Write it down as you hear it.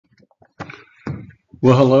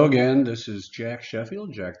Well, hello again. This is Jack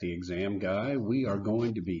Sheffield, Jack the Exam Guy. We are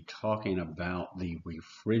going to be talking about the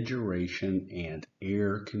Refrigeration and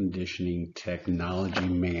Air Conditioning Technology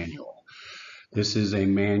Manual. This is a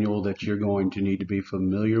manual that you're going to need to be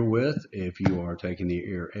familiar with if you are taking the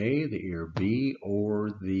Air A, the Air B, or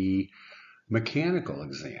the mechanical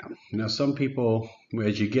exam. Now, some people,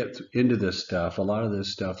 as you get into this stuff, a lot of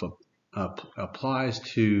this stuff applies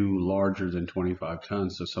to larger than 25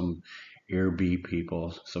 tons. So some Air B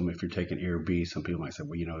people, if you're taking Air B, some people might say,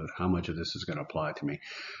 well, how much of this is going to apply to me?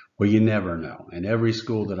 Well, you never know. And every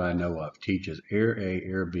school that I know of teaches Air A,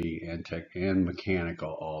 Air B, and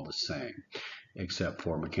mechanical all the same. Except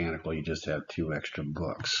for mechanical, you just have 2 extra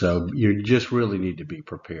books. So you just really need to be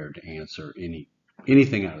prepared to answer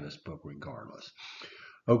anything out of this book regardless.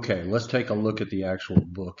 Okay, let's take a look at the actual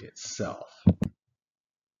book itself.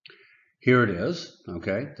 Here it is,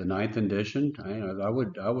 okay, the 9th edition. I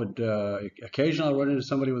would occasionally run into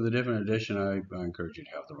somebody with a different edition. I encourage you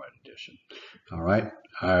to have the right edition. All right,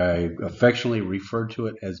 I affectionately refer to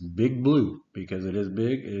it as Big Blue because it is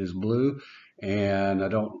big, it is blue, and I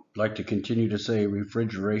don't like to continue to say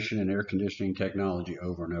refrigeration and air conditioning technology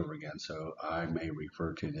over and over again, so I may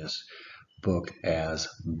refer to this book as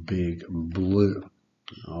Big Blue.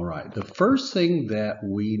 All right, the first thing that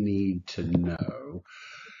we need to know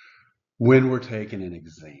when we're taking an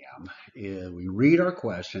exam is we read our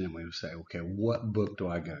question and we say, okay, what book do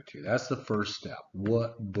I go to? That's the first step.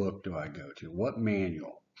 What book do I go to? What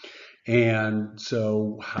manual? And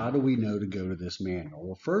so how do we know to go to this manual?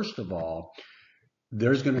 Well, first of all,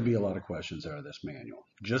 there's going to be a lot of questions out of this manual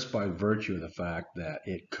just by virtue of the fact that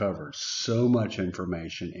it covers so much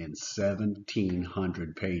information in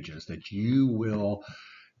 1,700 pages that you will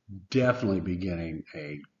definitely be getting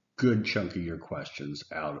a good chunk of your questions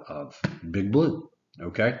out of Big Blue,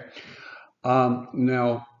 okay?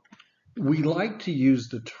 Now, we like to use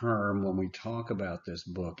the term when we talk about this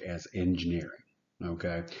book as engineering,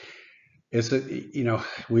 okay?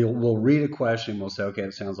 We'll read a question and we'll say, okay,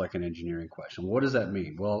 it sounds like an engineering question. What does that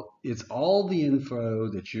mean? Well, it's all the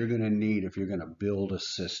info that you're going to need if you're going to build a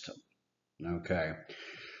system, okay?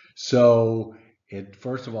 So it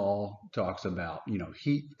first of all talks about,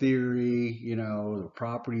 heat theory, the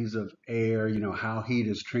properties of air, how heat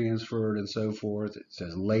is transferred and so forth. It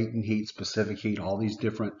says latent heat, specific heat, all these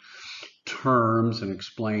different terms, and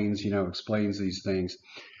explains these things.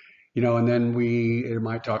 And then it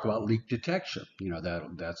might talk about leak detection.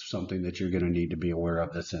 That's something that you're going to need to be aware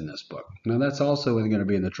of that's in this book. Now, that's also going to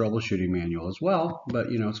be in the troubleshooting manual as well, but,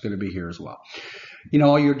 it's going to be here as well.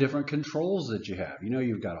 All your different controls that you have.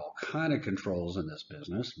 You've got all kind of controls in this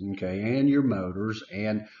business, okay, and your motors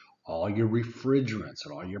and all your refrigerants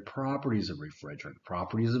and all your properties of refrigerant,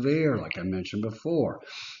 properties of air, like I mentioned before.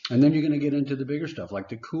 And then you're going to get into the bigger stuff like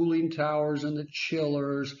the cooling towers and the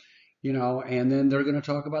chillers, and then they're going to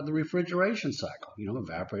talk about the refrigeration cycle,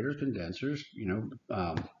 evaporators, condensers,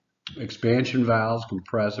 expansion valves,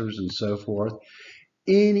 compressors, and so forth.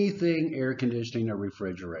 Anything air conditioning or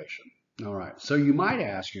refrigeration. All right, so you might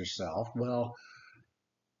ask yourself, well,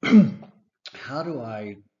 how do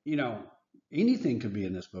I, anything could be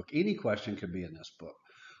in this book, any question could be in this book.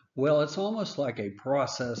 Well, it's almost like a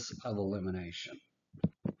process of elimination.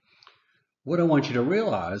 What I want you to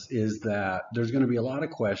realize is that there's going to be a lot of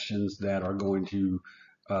questions that are going to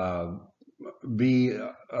be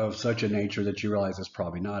of such a nature that you realize it's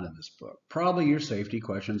probably not in this book. Probably your safety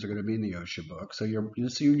questions are going to be in the OSHA book. So you're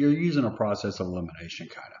using a process of elimination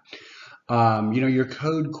kind of. Your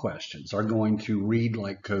code questions are going to read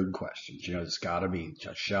like code questions. It's got to be,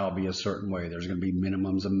 shall be a certain way. There's going to be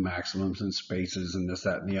minimums and maximums and spaces and this,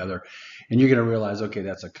 that, and the other. And you're going to realize, okay,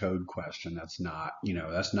 that's a code question. That's not,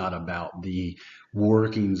 that's not about the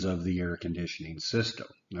workings of the air conditioning system.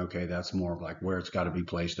 Okay, that's more of like where it's got to be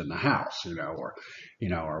placed in the house,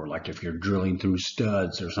 or like if you're drilling through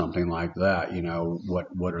studs or something like that,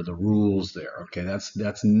 what are the rules there? Okay,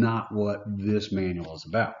 that's not what this manual is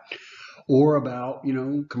about. Or about,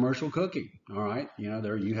 commercial cooking. All right.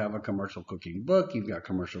 There you have a commercial cooking book. You've got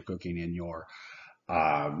commercial cooking in your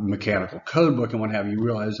mechanical code book and what have you. You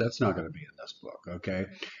realize that's not going to be in this book. Okay.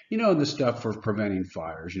 The stuff for preventing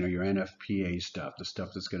fires, your NFPA stuff, the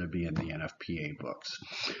stuff that's going to be in the NFPA books.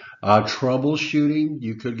 Troubleshooting,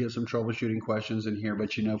 you could get some troubleshooting questions in here,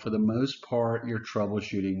 but for the most part, your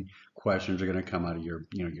troubleshooting questions are going to come out of your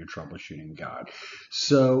troubleshooting guide.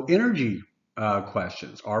 So energy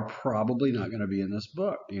questions are probably not going to be in this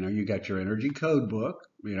book. You got your energy code book,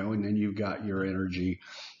 and then you've got your energy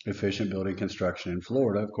efficient building construction in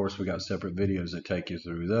Florida. Of course, we got separate videos that take you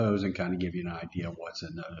through those and kind of give you an idea of what's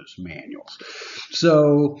in those manuals.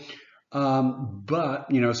 So But,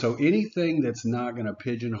 so anything that's not going to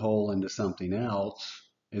pigeonhole into something else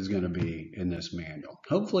is going to be in this manual.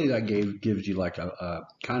 Hopefully that gives you like a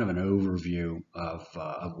kind of an overview of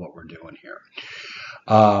what we're doing here.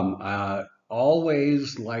 I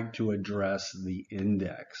always like to address the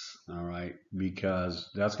index, all right, because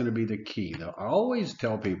that's going to be the key. I always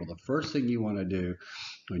tell people the first thing you want to do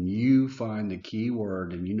when you find the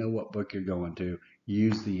keyword and you know what book you're going to,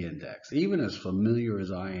 use the index. Even as familiar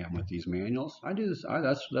as I am with these manuals, I do this.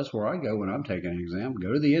 That's where I go when I'm taking an exam.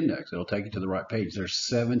 Go to the index. It'll take you to the right page. There's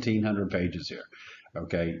 1,700 pages here.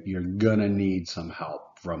 Okay, you're gonna need some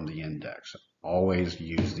help from the index. Always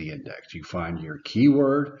use the index. You find your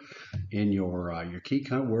keyword in your key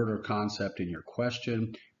word or concept in your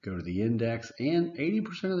question. Go to the index, and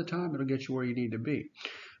 80% of the time it'll get you where you need to be.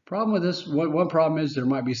 Problem with this, one problem is there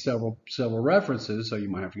might be several references, so you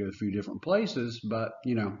might have to go to a few different places, but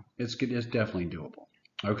it's definitely doable.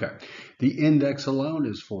 Okay, the index alone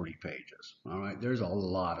is 40 pages. All right, there's a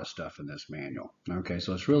lot of stuff in this manual. Okay,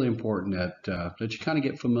 so it's really important that you kind of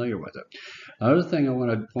get familiar with it. Another thing I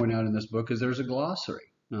want to point out in this book is there's a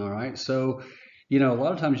glossary. All right, so a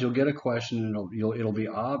lot of times you'll get a question and it'll be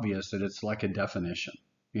obvious that it's like a definition.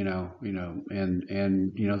 And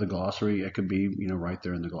the glossary, it could be, right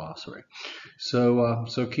there in the glossary. So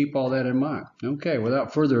keep all that in mind. Okay,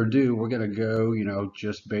 without further ado, we're going to go,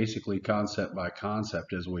 just basically concept by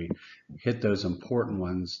concept as we hit those important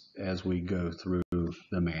ones as we go through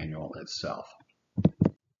the manual itself.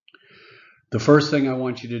 The first thing I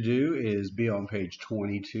want you to do is be on page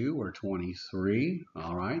 22 or 23,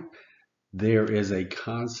 all right? There is a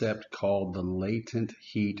concept called the latent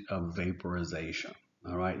heat of vaporization.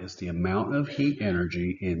 All right, it's the amount of heat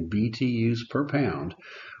energy in BTUs per pound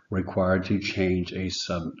required to change a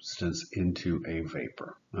substance into a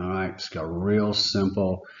vapor. All right, it's got a real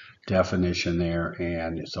simple definition there,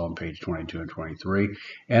 and it's on page 22 and 23.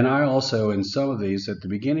 And I also, in some of these, at the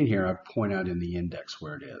beginning here, I point out in the index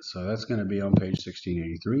where it is. So that's going to be on page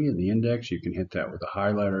 1683 in the index. You can hit that with a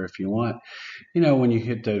highlighter if you want. When you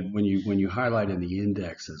hit when you highlight in the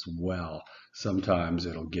index as well, sometimes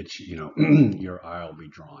it'll get you, your eye will be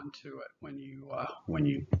drawn to it when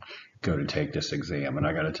you go to take this exam. And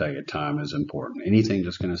I got to tell you, time is important. Anything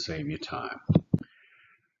that's going to save you time.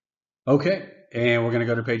 Okay, and we're going to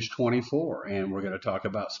go to page 24, and we're going to talk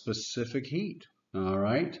about specific heat. All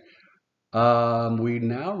right. We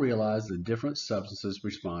now realize that different substances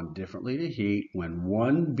respond differently to heat. When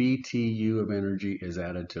 1 BTU of energy is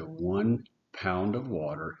added to 1 pound of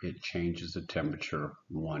water, it changes the temperature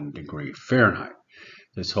 1 degree Fahrenheit.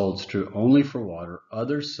 This holds true only for water.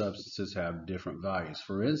 Other substances have different values.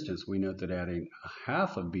 For instance, we note that adding a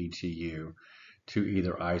half a BTU to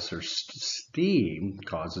either ice or steam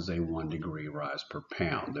causes a 1 degree rise per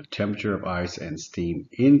pound. The temperature of ice and steam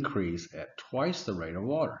increase at twice the rate of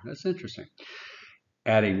water. That's interesting.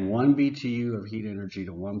 Adding 1 BTU of heat energy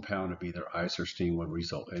to 1 pound of either ice or steam would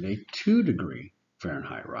result in a 2 degree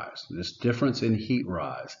Fahrenheit rise. This difference in heat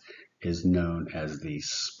rise is known as the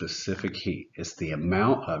specific heat. It's the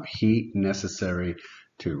amount of heat necessary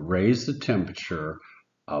to raise the temperature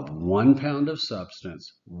of 1 pound of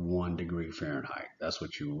substance 1 degree Fahrenheit. That's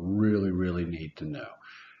what you really, really need to know.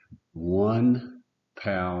 1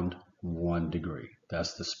 pound, 1 degree.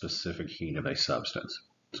 That's the specific heat of a substance.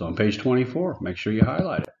 So on page 24, make sure you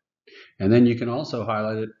highlight it. And then you can also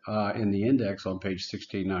highlight it in the index on page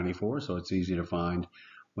 1694, so it's easy to find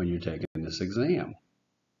when you're taking this exam.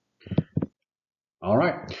 All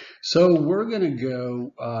right, so we're going to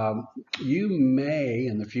go, you may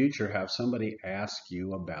in the future have somebody ask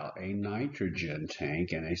you about a nitrogen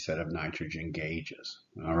tank and a set of nitrogen gauges.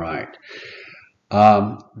 All right,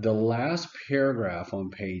 the last paragraph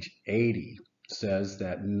on page 80 says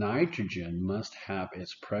that nitrogen must have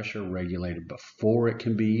its pressure regulated before it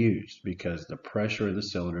can be used because the pressure in the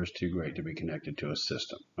cylinder is too great to be connected to a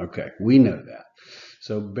system. Okay, we know that.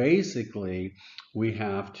 So basically, we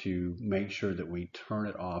have to make sure that we turn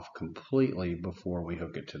it off completely before we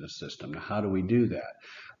hook it to the system. Now, how do we do that?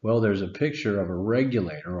 Well, there's a picture of a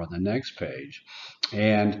regulator on the next page,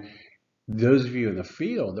 and those of you in the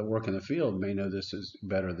field that work in the field may know this is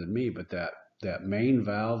better than me, but that main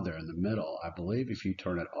valve there in the middle, I believe if you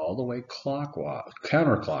turn it all the way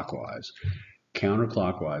counterclockwise,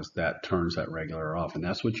 that turns that regulator off. And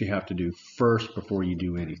that's what you have to do first before you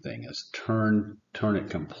do anything, is turn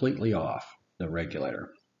it completely off, the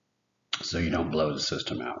regulator, so you don't blow the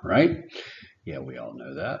system out, right? Yeah, we all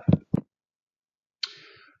know that.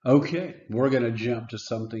 Okay, we're going to jump to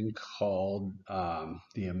something called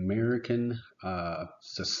the American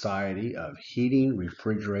Society of Heating,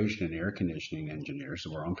 Refrigeration, and Air Conditioning Engineers.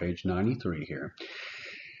 So we're on page 93 here.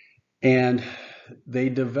 And they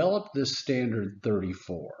developed this standard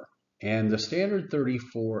 34. And the standard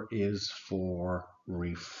 34 is for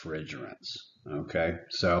refrigerants. Okay,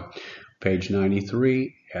 so page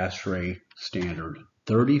 93, ASHRAE standard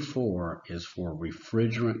 34 is for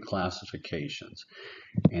refrigerant classifications.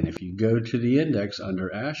 And if you go to the index under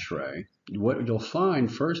ASHRAE, what you'll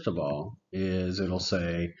find, first of all, is it'll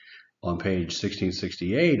say on page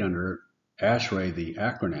 1668 under ASHRAE, the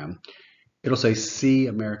acronym, it'll say see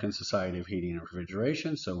American Society of Heating and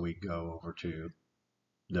Refrigeration. So we go over to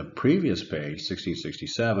the previous page,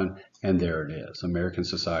 1667, and there it is, American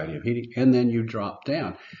Society of Heating. And then you drop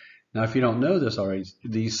down. Now, if you don't know this already,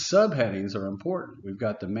 these subheadings are important. We've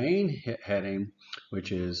got the main heading,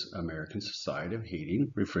 which is American Society of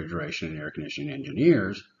Heating, Refrigeration, and Air Conditioning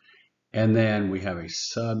Engineers. And then we have a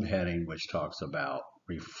subheading which talks about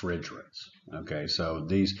refrigerants. Okay, so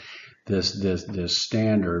this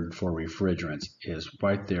standard for refrigerants is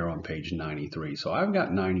right there on page 93. So I've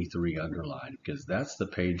got 93 underlined because that's the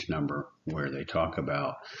page number where they talk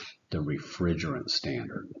about the refrigerant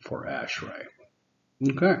standard for ASHRAE.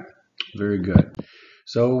 Okay, very good.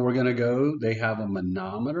 So we're going to go, they have a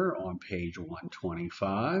manometer on page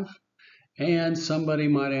 125. And somebody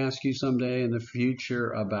might ask you someday in the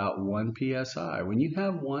future about 1 psi. When you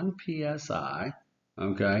have 1 psi,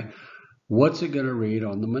 okay, what's it going to read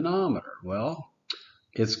on the manometer? Well,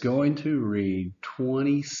 it's going to read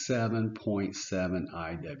 27.7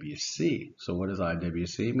 IWC. So what does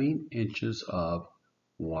IWC mean? Inches of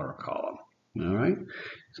water column. All right,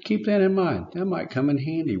 so keep that in mind. That might come in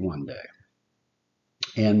handy one day.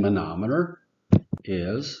 And manometer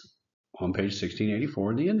is on page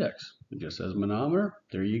 1684 in the index. It just says manometer.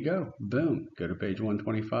 There you go. Boom. Go to page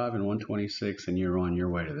 125 and 126 and you're on your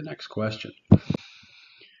way to the next question.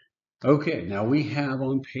 Okay, now we have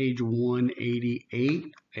on page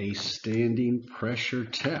 188 a standing pressure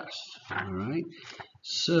test. All right.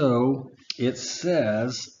 So it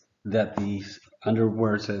says that under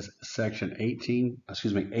where it says section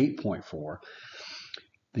 8.4,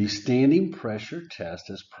 the standing pressure test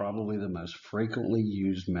is probably the most frequently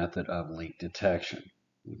used method of leak detection.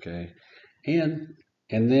 Okay, and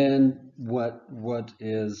then what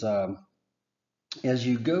is as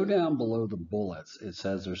you go down below the bullets, it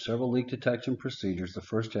says there's several leak detection procedures. The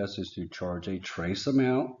first test is to charge a trace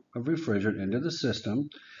amount of refrigerant into the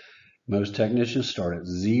system. Most technicians start at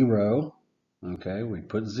 0. Okay, we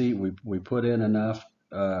put in enough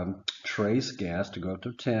trace gas to go up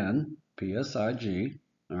to 10 psig.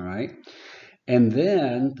 All right. And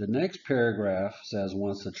then the next paragraph says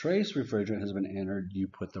once the trace refrigerant has been entered, you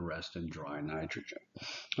put the rest in dry nitrogen.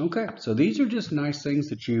 Okay, so these are just nice things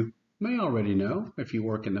that you may already know if you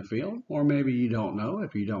work in the field, or maybe you don't know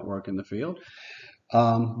if you don't work in the field.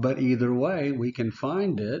 But either way, we can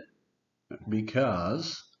find it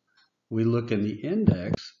because we look in the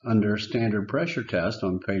index under standard pressure test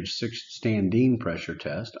on page 6, standing pressure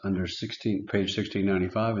test under page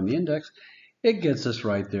 1695 in the index. It gets us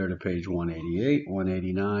right there to page 188,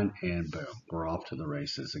 189, and boom, we're off to the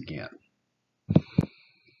races again.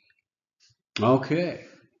 Okay,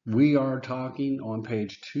 we are talking on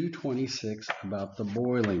page 226 about the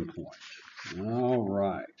boiling point. All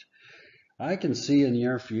right. I can see in the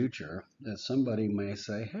near future that somebody may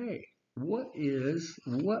say, hey, what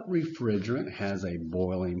refrigerant has a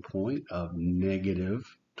boiling point of negative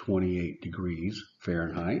 28 degrees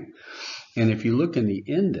Fahrenheit? And if you look in the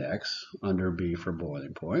index under B for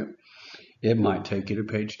boiling point, it might take you to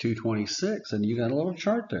page 226 and you got a little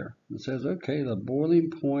chart there. It says, okay, the boiling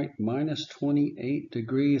point minus 28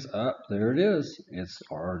 degrees up. There it is. It's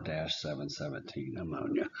R-717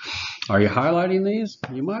 ammonia. Are you highlighting these?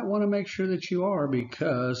 You might want to make sure that you are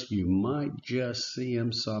because you might just see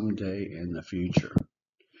them someday in the future.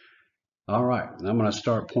 All right, I'm going to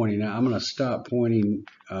start pointing out. I'm going to stop pointing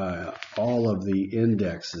all of the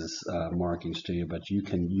indexes markings to you, but you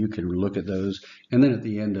can look at those. And then at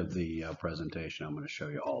the end of the presentation, I'm going to show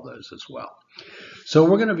you all those as well. So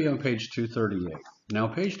we're going to be on page 238. Now,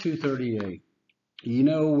 page 238, you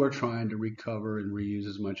know we're trying to recover and reuse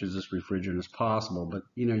as much of this refrigerant as possible, but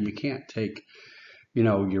you can't take your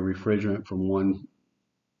refrigerant from one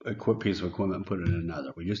piece of equipment and put it in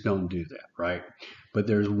another. We just don't do that, right? But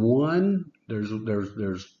we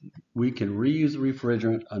can reuse the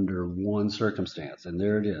refrigerant under one circumstance, and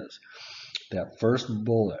there it is. That first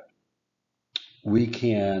bullet, we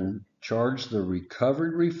can charge the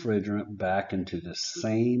recovered refrigerant back into the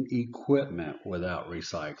same equipment without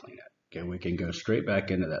recycling it. Okay, we can go straight back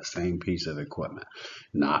into that same piece of equipment.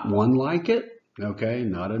 Not one like it, okay,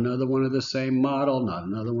 not another one of the same model, not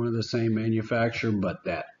another one of the same manufacturer, but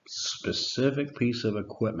that specific piece of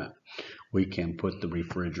equipment we can put the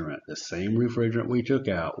refrigerant, the same refrigerant we took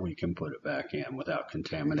out, we can put it back in without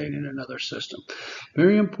contaminating another system.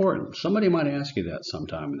 Very important. Somebody might ask you that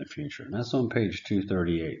sometime in the future. And that's on page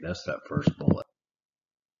 238. That's that first bullet.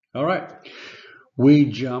 All right. We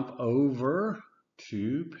jump over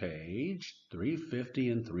to page 350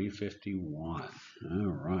 and 351. All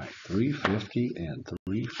right, 350 and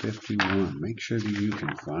 351. Make sure that you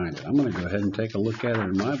can find it. I'm going to go ahead and take a look at it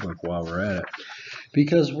in my book while we're at it,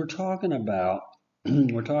 because we're talking about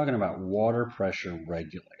water pressure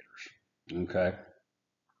regulators. Okay,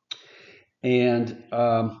 and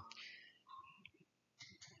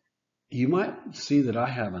you might see that I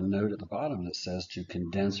have a note at the bottom that says to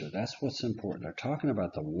condenser. That's what's important. They're talking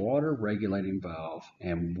about the water regulating valve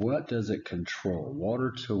and what does it control,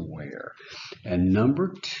 water to where. And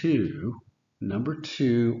number two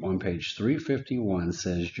on page 351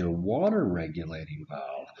 says your water regulating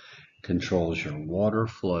valve controls your water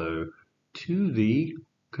flow to the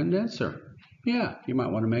condenser. Yeah, you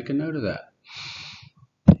might want to make a note of that.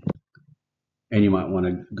 And you might want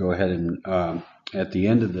to go ahead and at the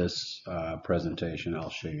end of this presentation, I'll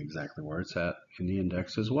show you exactly where it's at in the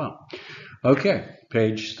index as well. Okay,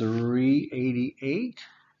 page 388.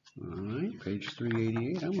 All right, page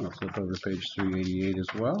 388. I'm going to flip over to page 388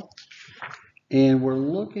 as well. And we're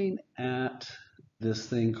looking at this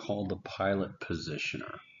thing called the pilot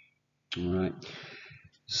positioner. All right.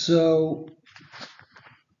 So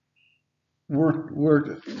we're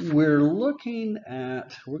looking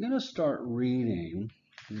at, we're going to start reading.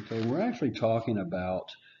 Okay, we're actually talking about,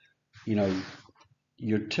 you know,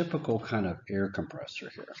 your typical kind of air compressor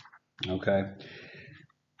here. Okay,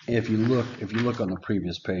 if you look on the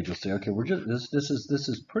previous page, you'll say, okay, we're just this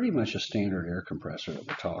is pretty much a standard air compressor that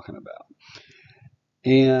we're talking about.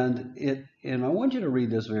 And I want you to read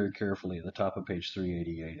this very carefully at the top of page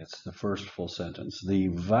 388. It's the first full sentence. The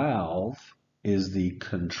valve is the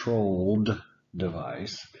controlled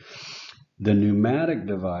device. The pneumatic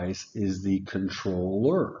device is the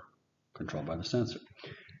controller, controlled by the sensor.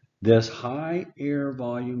 This high air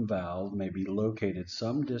volume valve may be located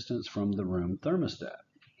some distance from the room thermostat.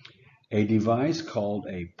 A device called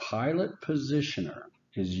a pilot positioner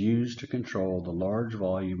is used to control the large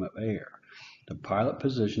volume of air. The pilot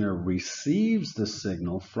positioner receives the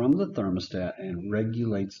signal from the thermostat and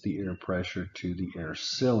regulates the air pressure to the air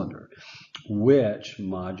cylinder, which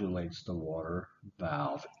modulates the water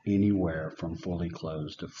valve anywhere from fully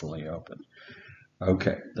closed to fully open.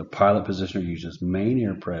 Okay, the pilot positioner uses main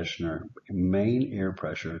air pressure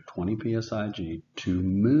 20 psig to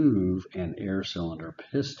move an air cylinder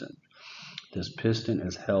piston. This piston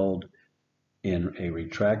is held in a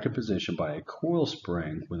retracted position by a coil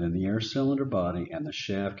spring within the air cylinder body, and the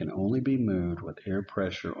shaft can only be moved with air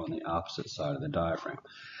pressure on the opposite side of the diaphragm.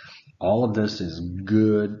 All of this is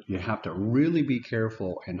good. You have to really be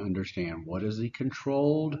careful and understand what is the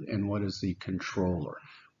controlled and what is the controller.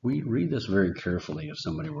 We read this very carefully if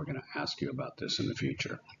somebody were going to ask you about this in the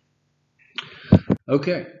future.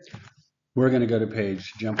 Okay, we're going to go to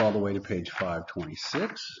jump all the way to page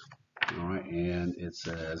 526. All right, and it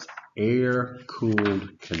says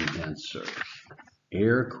air-cooled condensers.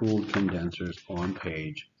 Air-cooled condensers on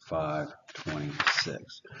page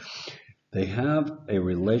 526. They have a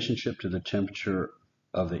relationship to the temperature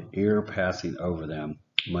of the air passing over them,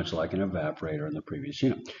 much like an evaporator in the previous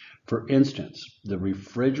unit. For instance, the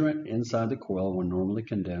refrigerant inside the coil will normally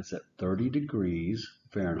condense at 30 degrees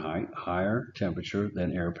Fahrenheit, higher temperature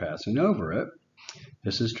than air passing over it.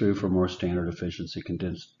 This is true for more standard efficiency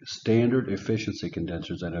condensers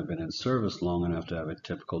that have been in service long enough to have a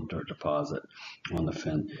typical dirt deposit on the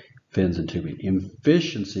fins and tubing.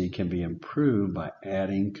 Efficiency can be improved by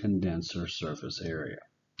adding condenser surface area.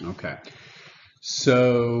 Okay,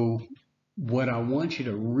 so what I want you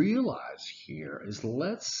to realize here is,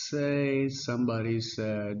 let's say somebody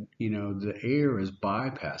said, you know, the air is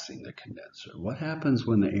bypassing the condenser. What happens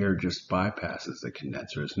when the air just bypasses the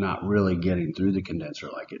condenser? It's not really getting through the condenser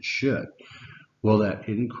like it should. Will that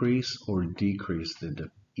increase or decrease the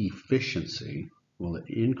efficiency? Will it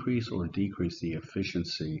increase or decrease the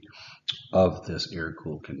efficiency of this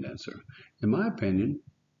air-cooled condenser? In my opinion,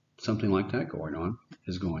 something like that going on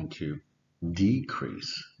is going to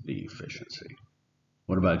decrease the efficiency.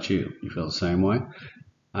 What about you? You feel the same way?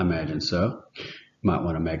 I imagine so. Might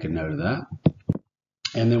want to make a note of that.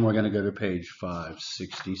 And then we're going to go to page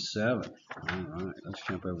 567. All right, let's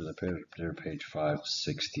jump over to page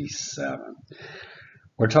 567.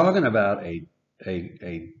 We're talking about a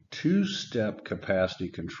two-step capacity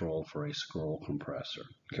control for a scroll compressor.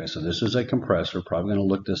 Okay, so this is a compressor. Probably going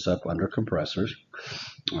to look this up under compressors.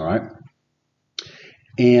 All right.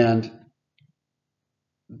 And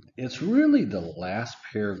it's really the last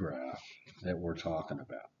paragraph that we're talking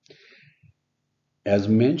about. As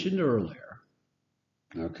mentioned earlier,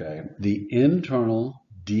 okay, the internal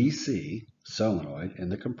DC solenoid in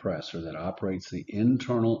the compressor that operates the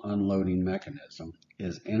internal unloading mechanism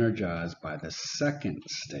is energized by the second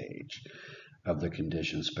stage of the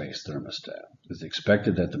conditioned space thermostat. It's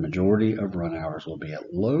expected that the majority of run hours will be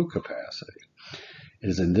at low capacity. It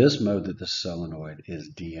is in this mode that the solenoid is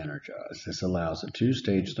de-energized. This allows a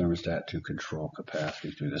two-stage thermostat to control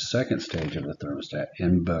capacity through the second stage of the thermostat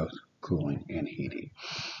in both cooling and heating.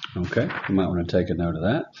 Okay, you might want to take a note of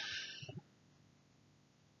that.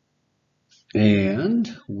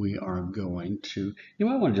 And we are going to, you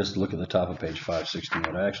might want to just look at the top of page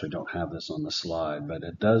 561. I actually don't have this on the slide, but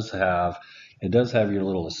it does have your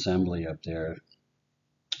little assembly up there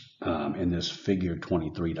in this figure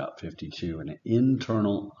 23.52, an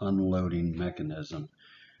internal unloading mechanism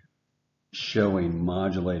showing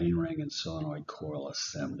modulating ring and solenoid coil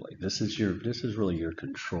assembly. This is really your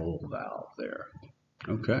control valve there.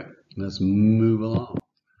 Okay, let's move along.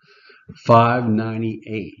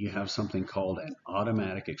 598, you have something called an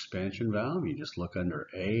automatic expansion valve. You just look under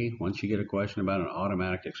A. Once you get a question about an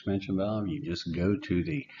automatic expansion valve, you just go to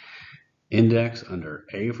the index under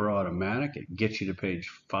A for automatic. It gets you to page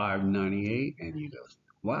 598, and you go,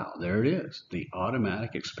 wow, there it is. The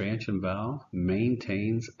automatic expansion valve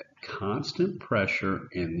maintains constant pressure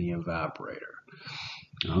in the evaporator.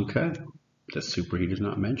 Okay, the superheat is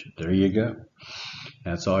not mentioned. There you go.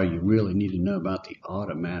 That's all you really need to know about the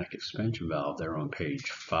automatic expansion valve there on page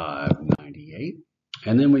 598.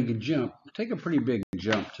 And then we could take a pretty big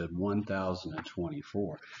jump to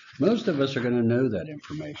 1024. Most of us are going to know that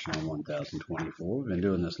information on 1024. We've been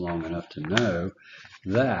doing this long enough to know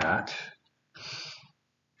that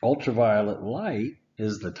ultraviolet light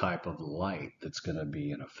is the type of light that's going to be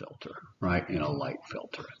in a filter, right? In a light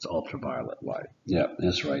filter. It's ultraviolet light. Yep,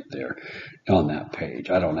 it's right there on that page.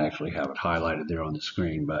 I don't actually have it highlighted there on the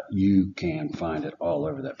screen, but you can find it all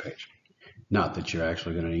over that page. Not that you're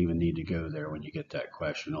actually going to even need to go there when you get that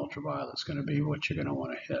question. Ultraviolet's going to be what you're going to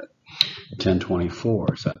want to hit.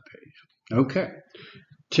 1024 is that page. Okay.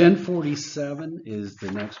 1047 is the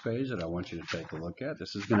next page that I want you to take a look at.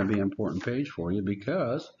 This is going to be an important page for you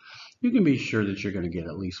because you can be sure that you're going to get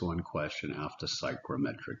at least one question off the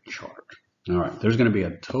psychrometric chart. All right, there's going to be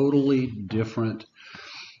a totally different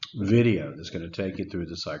video that's going to take you through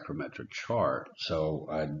the psychrometric chart. So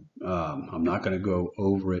I'm not going to go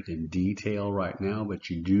over it in detail right now, but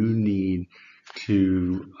you do need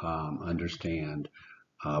to understand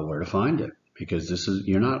where to find it. Because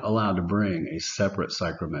you're not allowed to bring a separate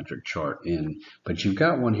psychrometric chart in, but you've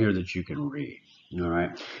got one here that you can read. All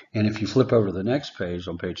right. And if you flip over to the next page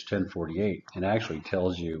on page 1048, it actually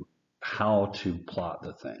tells you how to plot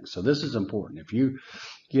the thing. So this is important. If you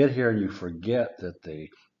get here and you forget that the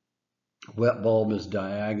wet bulb is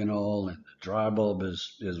diagonal and the dry bulb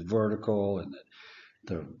is vertical and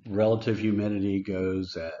the relative humidity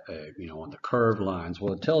goes at, on the curved lines.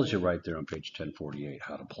 Well, it tells you right there on page 1048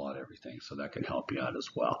 how to plot everything, so that can help you out as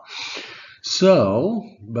well. So,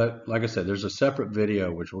 but like I said, there's a separate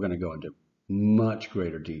video which we're going to go into much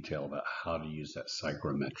greater detail about how to use that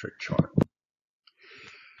psychrometric chart.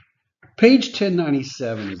 Page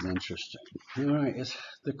 1097 is interesting. All right,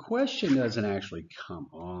 the question doesn't actually come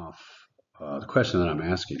off. The question that I'm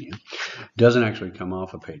asking you doesn't actually come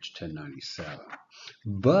off of page 1097,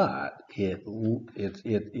 but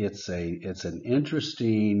it's an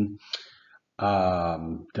interesting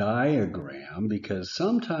diagram because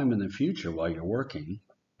sometime in the future while you're working,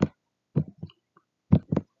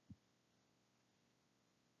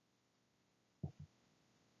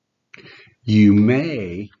 you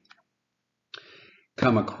may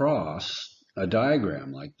come across a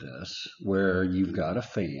diagram like this where you've got a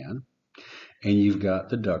fan and you've got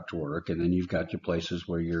the ductwork, and then you've got your places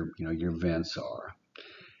where your vents are.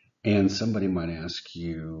 And somebody might ask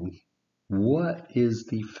you, what is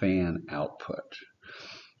the fan output?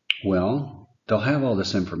 Well, they'll have all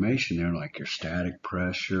this information there, like your static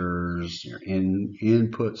pressures, your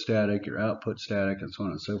input static, your output static, and so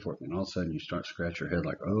on and so forth. And all of a sudden you start to scratch your head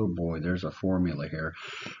like, oh boy, there's a formula here.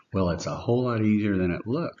 Well, it's a whole lot easier than it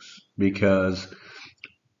looks because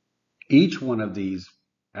each one of these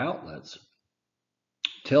outlets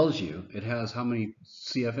tells you it has how many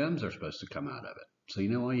CFMs are supposed to come out of it. So you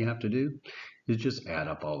know all you have to do is just add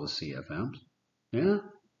up all the CFMs. Yeah.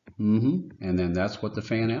 And then that's what the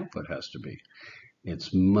fan output has to be.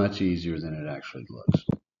 It's much easier than it actually looks.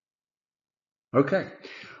 Okay.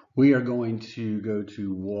 We are going to go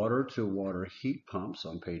to water heat pumps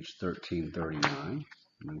on page 1339.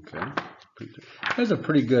 Okay. There's a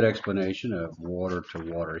pretty good explanation of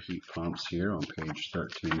water-to-water heat pumps here on page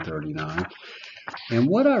 1339. And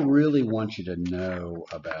what I really want you to know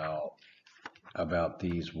about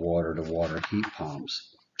these water-to-water heat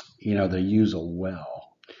pumps, they use a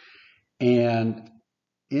well. And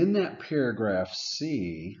in that paragraph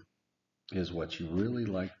C is what you really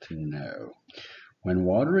like to know. When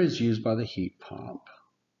water is used by the heat pump,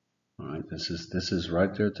 all right, this is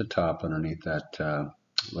right there at the top underneath that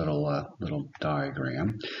little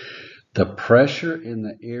diagram. The pressure in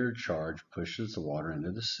the air charge pushes the water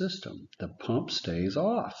into the system. The pump stays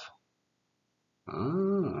off.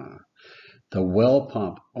 The well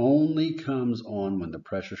pump only comes on when the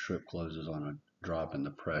pressure strip closes on a drop in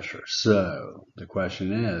the pressure. So the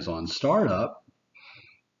question is, on startup,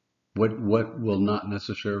 what will not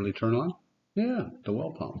necessarily turn on? Yeah, the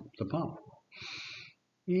well pump, the pump.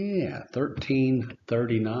 Yeah,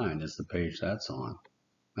 1339 is the page that's on.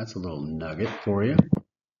 That's a little nugget for you.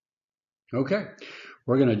 Okay,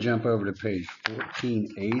 we're going to jump over to page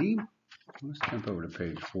 1480. Let's jump over to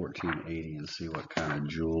page 1480 and see what kind of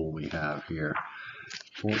jewel we have here.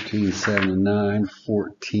 1479,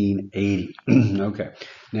 1480. Okay,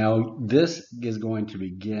 now this is going to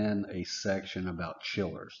begin a section about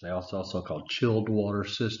chillers. They also called chilled water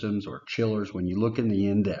systems or chillers. When you look in the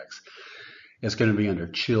index, it's going to be under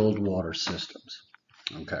chilled water systems.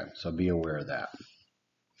 Okay, so be aware of that.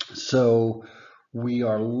 So we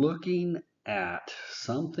are looking at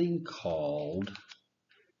something called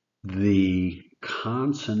the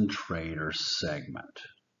concentrator segment.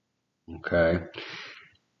 Okay,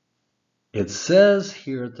 it says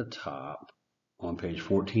here at the top on page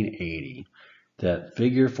 1480 that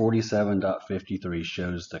figure 47.53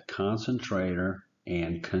 shows the concentrator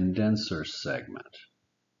and condenser segment.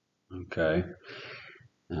 Okay,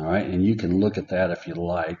 all right, and you can look at that if you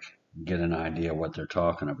like, get an idea what they're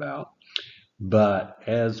talking about. But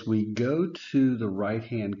as we go to the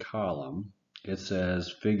right-hand column, it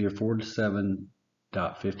says figure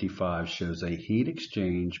 47.55 shows a heat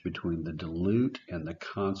exchange between the dilute and the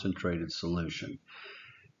concentrated solution.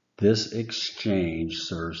 This exchange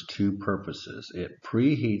serves two purposes. It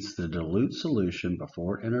preheats the dilute solution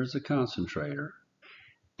before it enters the concentrator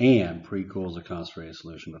and pre-cools the concentrated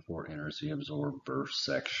solution before it enters the absorber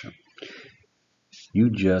section.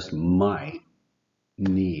 You just might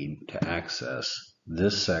need to access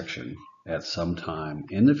this section at some time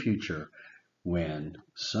in the future when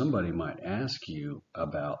somebody might ask you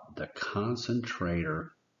about the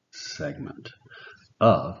concentrator segment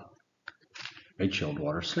of a chilled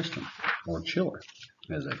water system, or chiller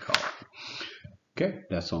as they call it. Okay,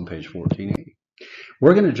 that's on page 1480.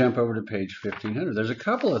 We're going to jump over to page 1500. There's a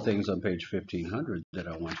couple of things on page 1500 that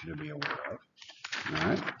I want you to be aware of. All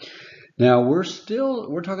right. Now we're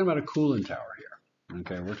talking about a cooling tower here.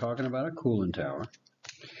 Okay, we're talking about a cooling tower.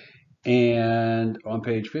 And on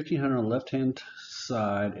page 1500 on the left-hand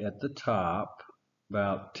side at the top,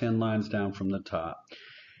 about 10 lines down from the top,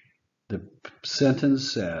 the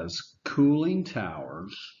sentence says, cooling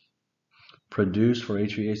towers produced for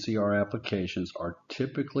HVACR applications are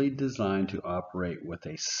typically designed to operate with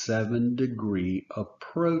a 7-degree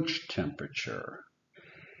approach temperature.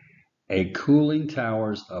 A cooling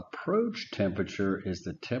tower's approach temperature is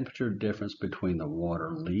the temperature difference between the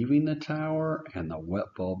water leaving the tower and the wet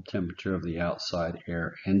bulb temperature of the outside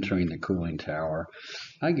air entering the cooling tower.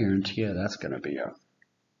 I guarantee you that's going to be a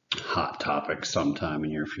hot topic sometime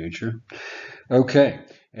in your future. Okay,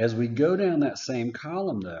 as we go down that same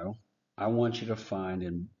column though, I want you to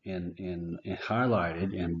find in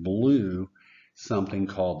highlighted in blue something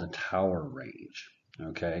called the tower range.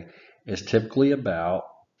 Okay, it's typically about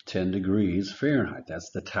 10 degrees Fahrenheit. That's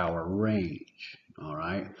the tower range. All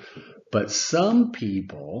right, but some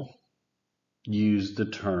people use the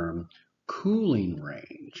term cooling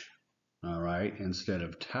range. All right, instead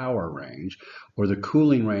of tower range, or the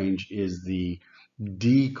cooling range is the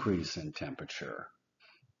decrease in temperature.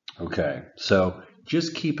 Okay, so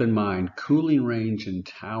just keep in mind cooling range and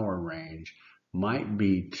tower range might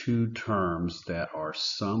be two terms that are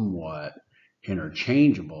somewhat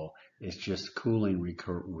interchangeable. It's just cooling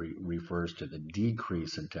refers to the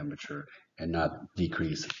decrease in temperature and not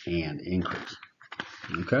decrease and increase.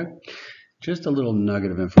 Okay, just a little nugget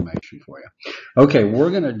of information for you. Okay, we're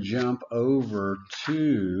going to jump over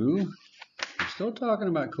to, we're still talking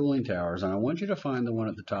about cooling towers, and I want you to find the one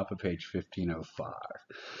at the top of page 1505.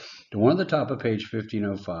 The one at the top of page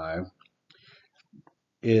 1505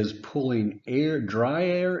 is pulling dry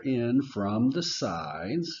air in from the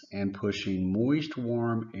sides and pushing moist,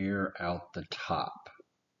 warm air out the top.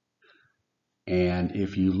 And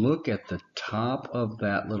if you look at the top of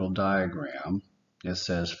that little diagram, it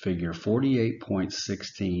says figure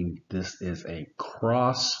 48.16. This is a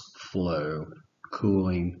cross flow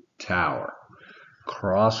cooling tower.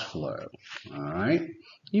 Cross flow. All right.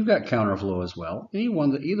 You've got counterflow as well. Either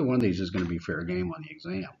one of these is going to be fair game on the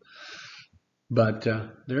exam. But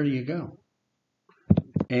there you go.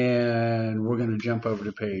 And we're going to jump over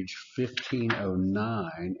to page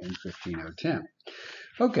 1509 and 15010.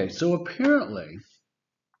 Okay, so apparently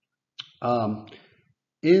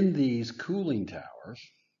in these cooling towers,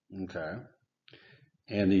 okay,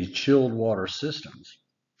 and these chilled water systems,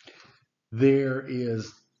 there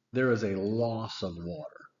is a loss of water.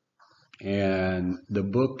 And the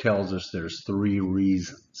book tells us there's 3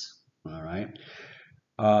 reasons, all right?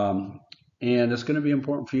 And it's going to be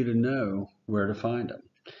important for you to know where to find them.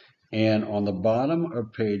 And on the bottom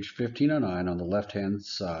of page 1509, on the left-hand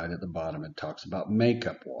side at the bottom, it talks about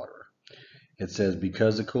makeup water. It says,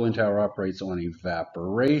 because the cooling tower operates on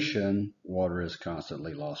evaporation, water is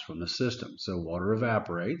constantly lost from the system. So water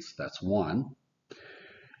evaporates, that's 1.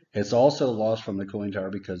 It's also lost from the cooling tower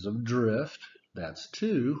because of drift, that's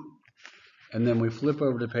 2. And then we flip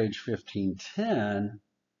over to page 1510,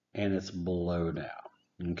 and it's blow down.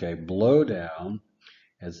 Okay, blow down,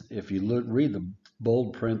 as if you read the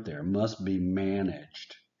bold print there, must be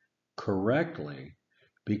managed correctly,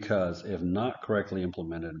 because if not correctly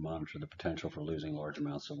implemented, monitor the potential for losing large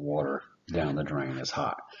amounts of water down the drain is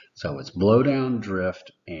high. So it's blow down,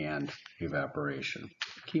 drift, and evaporation.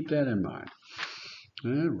 Keep that in mind.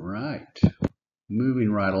 All right.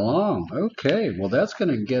 Moving right along. Okay, well that's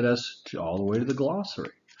going to get us all the way to the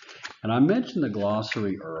glossary. And I mentioned the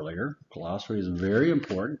glossary earlier. Glossary is very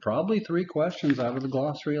important. Probably 3 questions out of the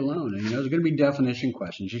glossary alone. And there's going to be definition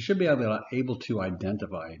questions. You should be able to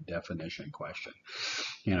identify a definition question.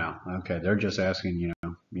 Okay, they're just asking,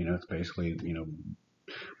 it's basically,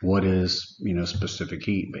 what is, specific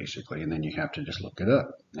heat, basically. And then you have to just look it up.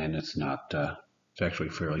 And it's not, it's actually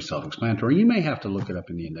fairly self-explanatory. You may have to look it up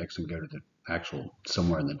in the index and go to the actual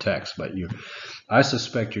somewhere in the text, but I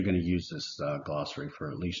suspect you're going to use this glossary for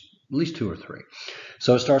at least 2 or 3.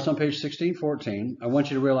 So it starts on page 1614. I want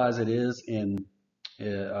you to realize it is in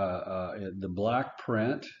the black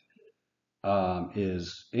print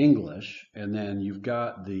is English, and then you've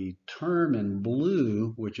got the term in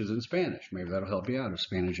blue, which is in Spanish. Maybe that'll help you out if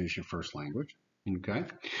Spanish is your first language. Okay,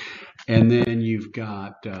 and then you've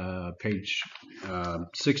got page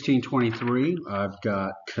 1623. I've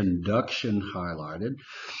got conduction highlighted.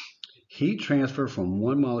 Heat transfer from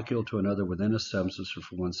one molecule to another within a substance, or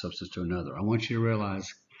from one substance to another. I want you to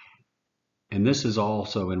realize, and this is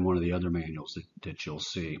also in one of the other manuals that you'll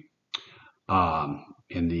see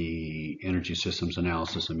in the Energy Systems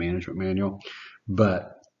Analysis and Management Manual,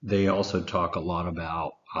 but they also talk a lot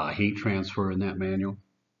about heat transfer in that manual.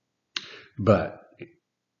 But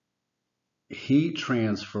heat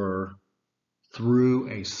transfer through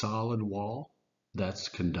a solid wall, that's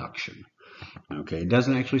conduction. Okay, it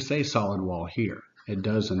doesn't actually say solid wall here. It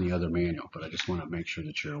does in the other manual, but I just want to make sure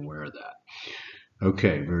that you're aware of that.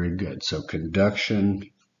 Okay, very good. So conduction,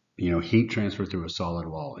 heat transfer through a solid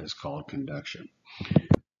wall is called conduction.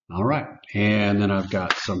 All right, and then I've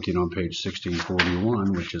got something on page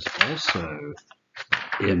 1641, which is also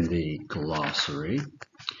in the glossary,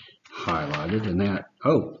 highlighted, and that,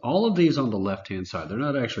 all of these on the left-hand side, they're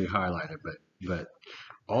not actually highlighted, but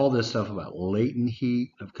all this stuff about latent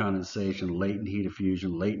heat of condensation, latent heat of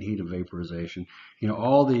fusion, latent heat of vaporization,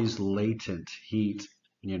 all these latent heat,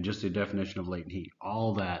 just the definition of latent heat,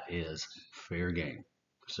 all that is fair game.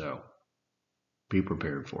 So be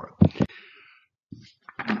prepared for it.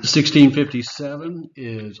 1657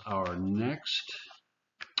 is our next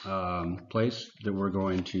place that we're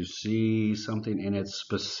going to see something, and it's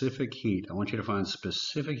specific heat. I want you to find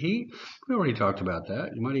specific heat. We already talked about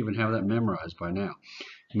that. You might even have that memorized by now.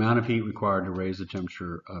 Amount of heat required to raise the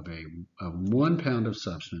temperature of 1 pound of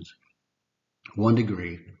substance 1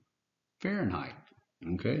 degree Fahrenheit.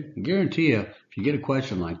 Okay, I guarantee you, if you get a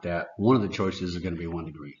question like that, one of the choices is going to be 1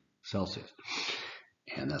 degree Celsius,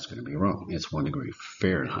 and that's going to be wrong. It's 1 degree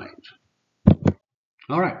Fahrenheit.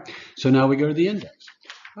 All right, so now we go to the index.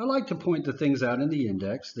 I like to point the things out in the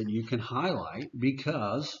index that you can highlight,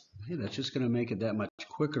 because that's just going to make it that much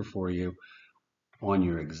quicker for you on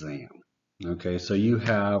your exam. Okay, so you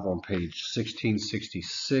have on page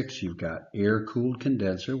 1666, you've got air-cooled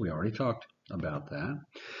condenser. We already talked about that.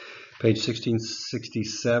 Page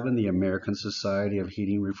 1667, the American Society of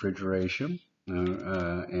Heating, Refrigeration,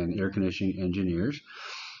 and Air Conditioning Engineers.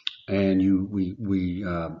 And we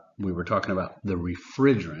were talking about the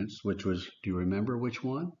refrigerants, which was, do you remember which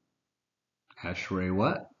one? ASHRAE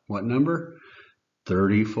what? What number?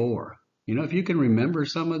 34. If you can remember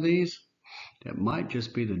some of these, It might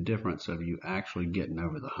just be the difference of you actually getting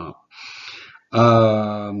over the hump.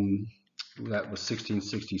 That was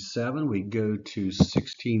 1667. We go to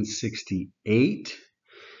 1668,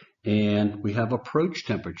 and we have approach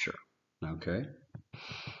temperature. Okay,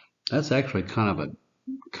 that's actually kind of a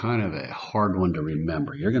hard one to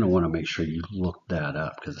remember. You're going to want to make sure you look that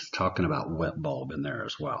up because it's talking about wet bulb in there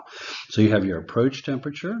as well. So you have your approach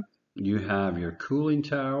temperature, you have your cooling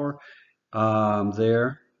tower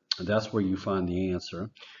there. That's where you find the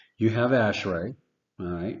answer. You have ASHRAE, all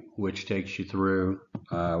right, which takes you through,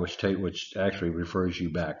 which actually refers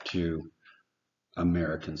you back to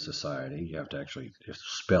American Society. You have to actually just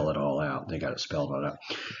spell it all out. They got it spelled all out.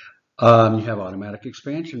 You have automatic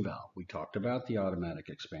expansion valve. We talked about the automatic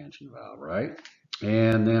expansion valve, right?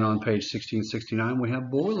 And then on page 1669, we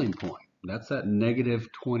have boiling point. That's that negative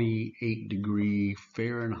 28 degree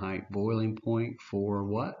Fahrenheit boiling point for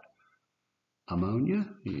what? Ammonia?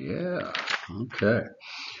 Yeah, okay.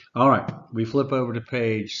 All right, we flip over to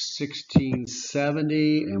page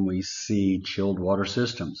 1670 and we see chilled water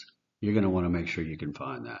systems. You're going to want to make sure you can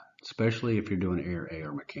find that, especially if you're doing air A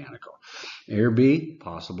or mechanical. Air B,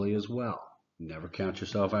 possibly as well. Never count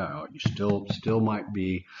yourself out. You still might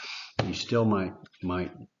be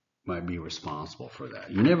responsible for that.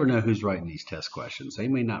 You never know who's writing these test questions. They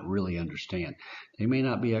may not really understand. They may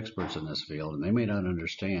not be experts in this field, and they may not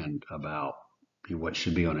understand about what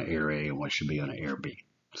should be on an air A and what should be on an air B.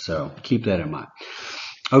 So keep that in mind.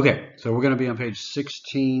 Okay, so we're going to be on page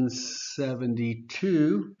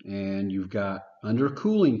 1672, and you've got under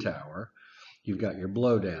cooling tower, you've got your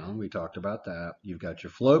blowdown. We talked about that. You've got your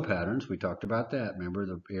flow patterns. We talked about that. Remember,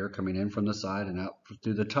 the air coming in from the side and out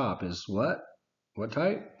through the top is what? What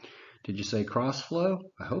type? Did you say cross flow?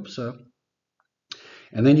 I hope so.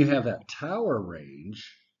 And then you have that tower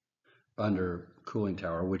range under cooling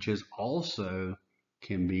tower, which is also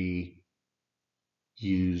can be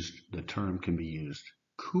used, the term can be used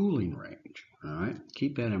cooling range. All right,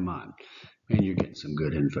 keep that in mind. Man, you're getting some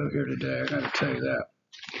good info here today, I got to tell you that.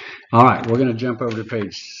 All right, we're going to jump over to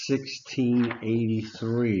page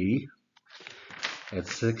 1683. At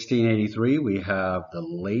 1683, we have the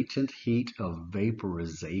latent heat of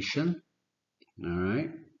vaporization. All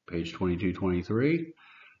right, page 2223.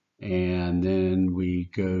 And then we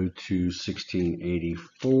go to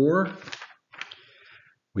 1684.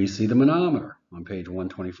 We see the manometer on page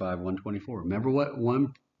 125, 124. Remember what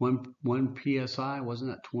one PSI,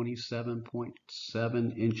 wasn't that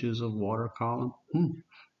 27.7 inches of water column?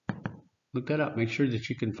 Look that up. Make sure that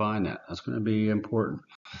you can find that. That's going to be important.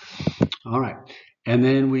 All right. And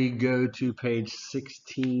then we go to page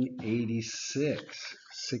 1686.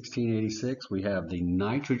 1686, we have the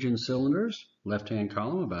nitrogen cylinders, left-hand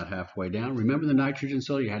column, about halfway down. Remember the nitrogen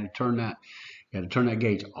cylinder? You had to turn that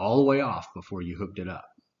gauge all the way off before you hooked it up.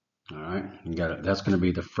 All right, you got it. That's going to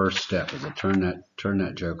be the first step, is to turn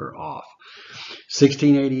that joker off.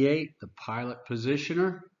 1688, the pilot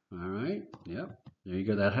positioner. All right, yep, there you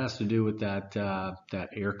go. That has to do with that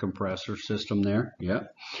air compressor system there.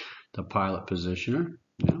 Yep, the pilot positioner.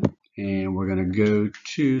 Yep. And we're going to go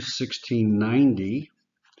to 1690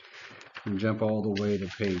 and jump all the way to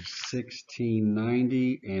page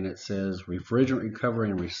 1690, and it says refrigerant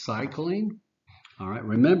recovery and recycling. All right,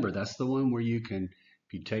 remember that's the one where you can.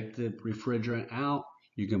 If you take the refrigerant out,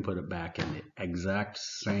 you can put it back in the exact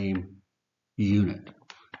same unit,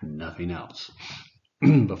 nothing else,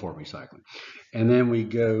 before recycling. And then we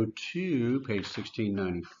go to page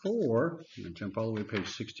 1694, I'm going to jump all the way to page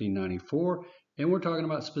 1694, and we're talking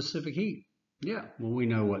about specific heat. Yeah, well, we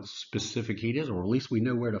know what specific heat is, or at least we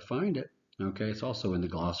know where to find it. Okay, it's also in the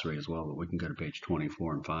glossary as well, but we can go to page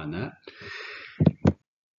 24 and find that.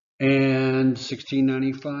 And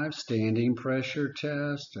 1695, standing pressure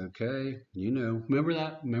test. Okay, you know, remember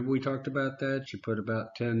that? Remember we talked about that? You put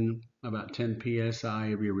about 10 psi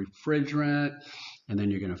of your refrigerant, and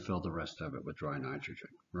then you're going to fill the rest of it with dry nitrogen,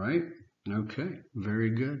 right? Okay,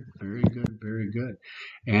 very good, very good, very good.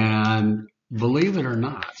 And believe it or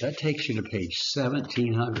not, that takes you to page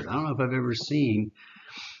 1700. I don't know if I've ever seen,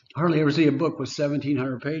 hardly ever see a book with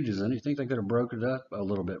 1700 pages. And you think they could have broken it up a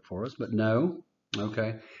little bit for us, but no.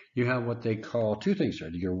 Okay, you have what they call two things here.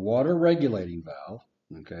 Your water regulating valve.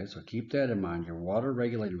 Okay, so keep that in mind, your water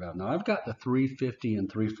regulating valve. Now I've got the 350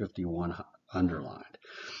 and 351 underlined.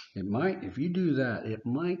 It might, if you do that, it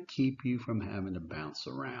might keep you from having to bounce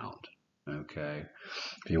around. Okay,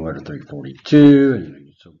 if you went to 342, and,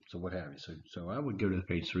 you know, so what have you. So I would go to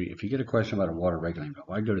page 3. If you get a question about a water regulating valve,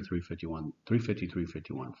 I'd go to 350,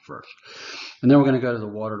 351 first. And then we're going to go to the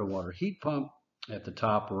water-to-water heat pump at the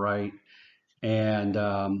top right. And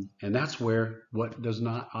that's where what does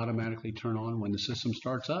not automatically turn on when the system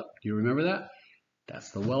starts up. Do you remember that?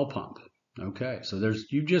 That's the well pump. Okay, so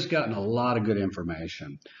you've just gotten a lot of good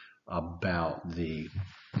information about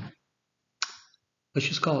let's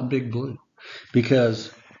just call it Big Blue,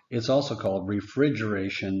 because it's also called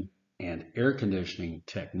Refrigeration and Air Conditioning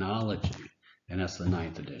Technology, and that's the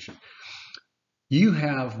 9th edition. You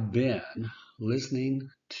have been listening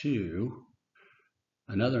to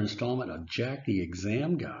another installment of Jack the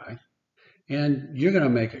Exam Guy, and you're going to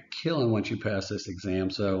make a killing once you pass this exam.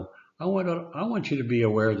 So I want you to be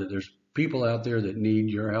aware that there's people out there that need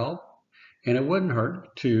your help, and it wouldn't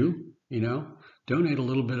hurt to, donate a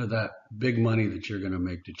little bit of that big money that you're going to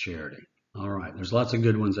make to charity. All right, there's lots of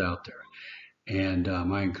good ones out there, and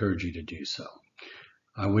I encourage you to do so.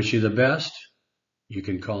 I wish you the best. You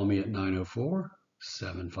can call me at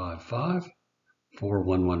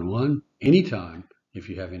 904-755-4111 anytime if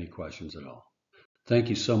you have any questions at all. Thank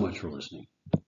you so much for listening.